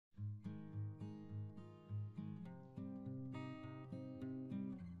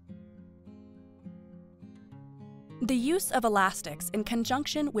The use of elastics in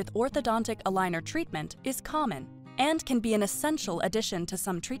conjunction with orthodontic aligner treatment is common and can be an essential addition to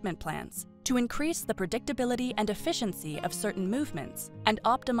some treatment plans to increase the predictability and efficiency of certain movements and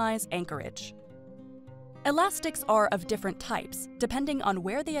optimize anchorage. Elastics are of different types depending on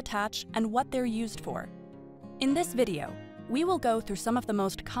where they attach and what they're used for. In this video, we will go through some of the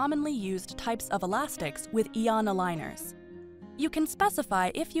most commonly used types of elastics with Eon aligners. You can specify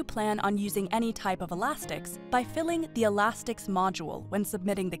if you plan on using any type of elastics by filling the Elastics module when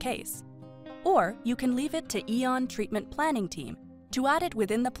submitting the case. Or you can leave it to Eon Treatment Planning Team to add it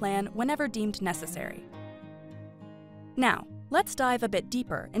within the plan whenever deemed necessary. Now, let's dive a bit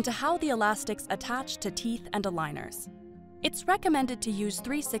deeper into how the elastics attach to teeth and aligners. It's recommended to use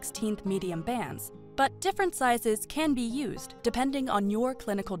 3/16 medium bands, but different sizes can be used depending on your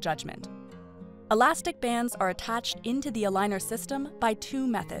clinical judgment. Elastic bands are attached into the aligner system by two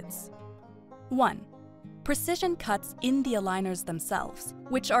methods. 1. Precision cuts in the aligners themselves,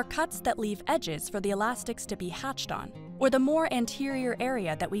 which are cuts that leave edges for the elastics to be hatched on, or the more anterior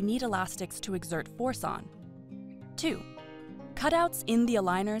area that we need elastics to exert force on. 2. Cutouts in the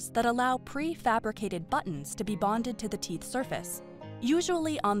aligners that allow prefabricated buttons to be bonded to the teeth surface,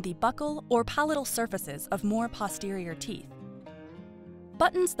 usually on the buccal or palatal surfaces of more posterior teeth.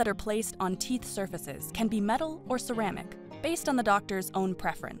 Buttons that are placed on teeth surfaces can be metal or ceramic, based on the doctor's own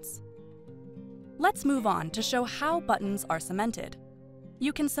preference. Let's move on to show how buttons are cemented.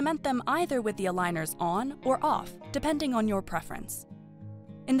 You can cement them either with the aligners on or off, depending on your preference.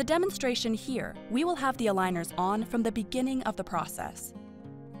 In the demonstration here, we will have the aligners on from the beginning of the process.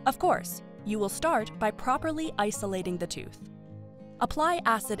 Of course, you will start by properly isolating the tooth. Apply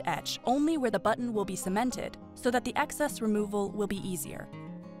acid etch only where the button will be cemented so that the excess removal will be easier.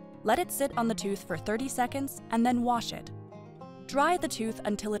 Let it sit on the tooth for 30 seconds and then wash it. Dry the tooth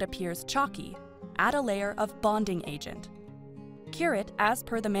until it appears chalky. Add a layer of bonding agent. Cure it as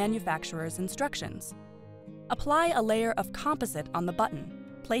per the manufacturer's instructions. Apply a layer of composite on the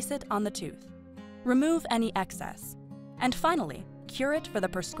button. Place it on the tooth. Remove any excess. And finally, cure it for the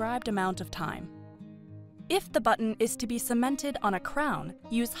prescribed amount of time. If the button is to be cemented on a crown,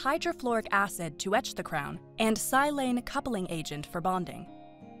 use hydrofluoric acid to etch the crown and silane coupling agent for bonding.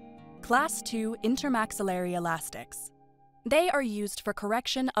 Class 2 intermaxillary elastics. They are used for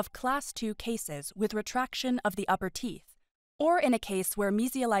correction of Class 2 cases with retraction of the upper teeth, or in a case where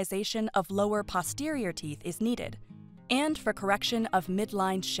mesialization of lower posterior teeth is needed, and for correction of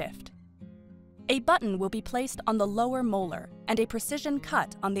midline shift. A button will be placed on the lower molar and a precision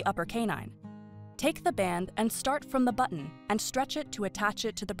cut on the upper canine. Take the band and start from the button and stretch it to attach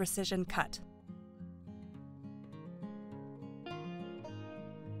it to the precision cut.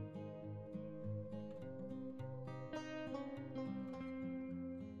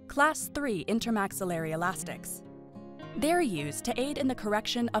 Class 3 intermaxillary elastics. They're used to aid in the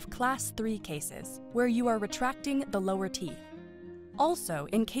correction of Class 3 cases, where you are retracting the lower teeth. Also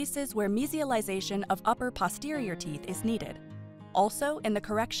in cases where mesialization of upper posterior teeth is needed. Also in the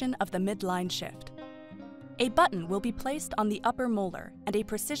correction of the midline shift. A button will be placed on the upper molar and a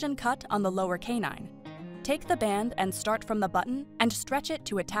precision cut on the lower canine. Take the band and start from the button and stretch it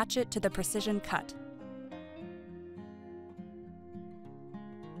to attach it to the precision cut.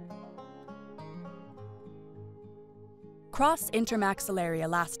 Cross intermaxillary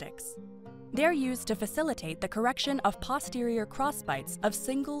elastics. They're used to facilitate the correction of posterior crossbites of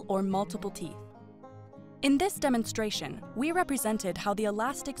single or multiple teeth. In this demonstration, we represented how the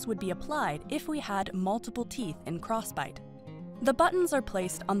elastics would be applied if we had multiple teeth in crossbite. The buttons are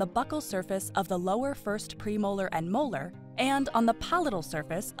placed on the buccal surface of the lower first premolar and molar and on the palatal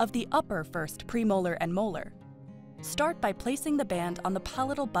surface of the upper first premolar and molar. Start by placing the band on the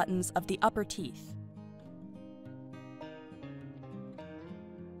palatal buttons of the upper teeth.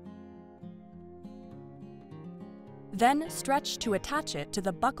 Then stretch to attach it to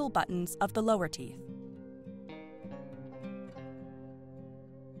the buccal buttons of the lower teeth.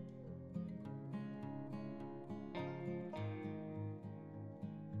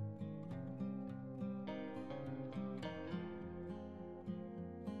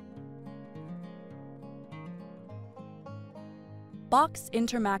 Box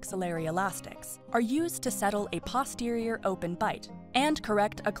intermaxillary elastics are used to settle a posterior open bite and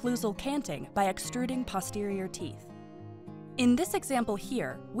correct occlusal canting by extruding posterior teeth. In this example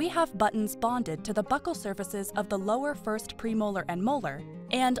here, we have buttons bonded to the buccal surfaces of the lower first premolar and molar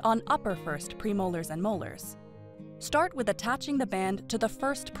and on upper first premolars and molars. Start with attaching the band to the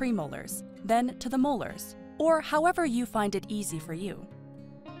first premolars, then to the molars, or however you find it easy for you.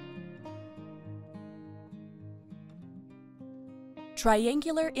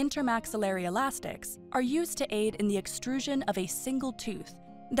 Triangular intermaxillary elastics are used to aid in the extrusion of a single tooth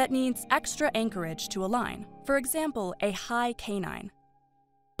that needs extra anchorage to align, for example, a high canine.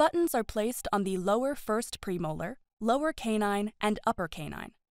 Buttons are placed on the lower first premolar, lower canine, and upper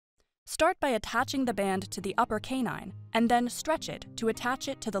canine. Start by attaching the band to the upper canine and then stretch it to attach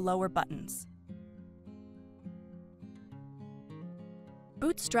it to the lower buttons.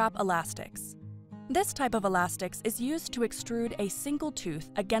 Bootstrap elastics. This type of elastics is used to extrude a single tooth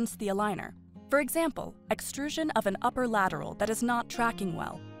against the aligner. For example, extrusion of an upper lateral that is not tracking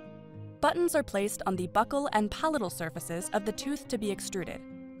well. Buttons are placed on the buccal and palatal surfaces of the tooth to be extruded.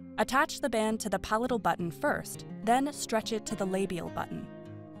 Attach the band to the palatal button first, then stretch it to the labial button.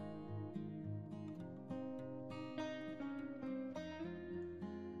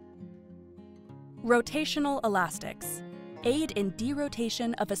 Rotational elastics aid in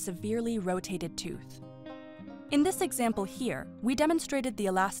derotation of a severely rotated tooth. In this example here, we demonstrated the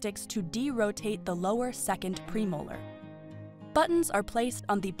elastics to derotate the lower second premolar. Buttons are placed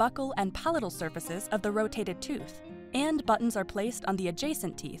on the buccal and palatal surfaces of the rotated tooth, and buttons are placed on the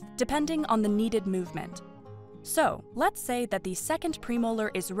adjacent teeth depending on the needed movement. So, let's say that the second premolar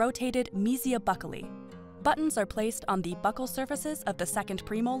is rotated mesiobuccally. Buttons are placed on the buccal surfaces of the second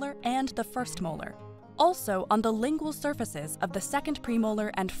premolar and the first molar, also on the lingual surfaces of the second premolar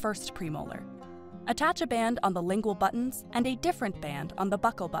and first premolar. Attach a band on the lingual buttons and a different band on the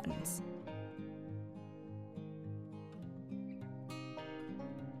buccal buttons.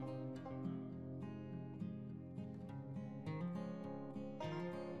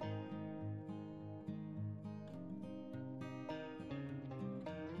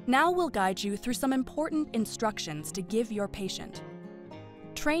 Now we'll guide you through some important instructions to give your patient.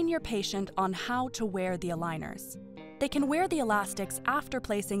 Train your patient on how to wear the aligners. They can wear the elastics after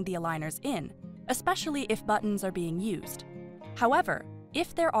placing the aligners in, especially if buttons are being used. However,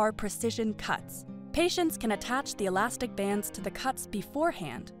 if there are precision cuts, patients can attach the elastic bands to the cuts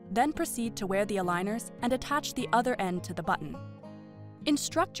beforehand, then proceed to wear the aligners and attach the other end to the button.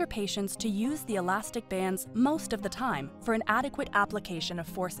 Instruct your patients to use the elastic bands most of the time for an adequate application of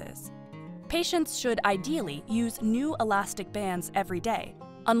forces. Patients should ideally use new elastic bands every day,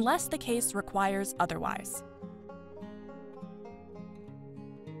 unless the case requires otherwise.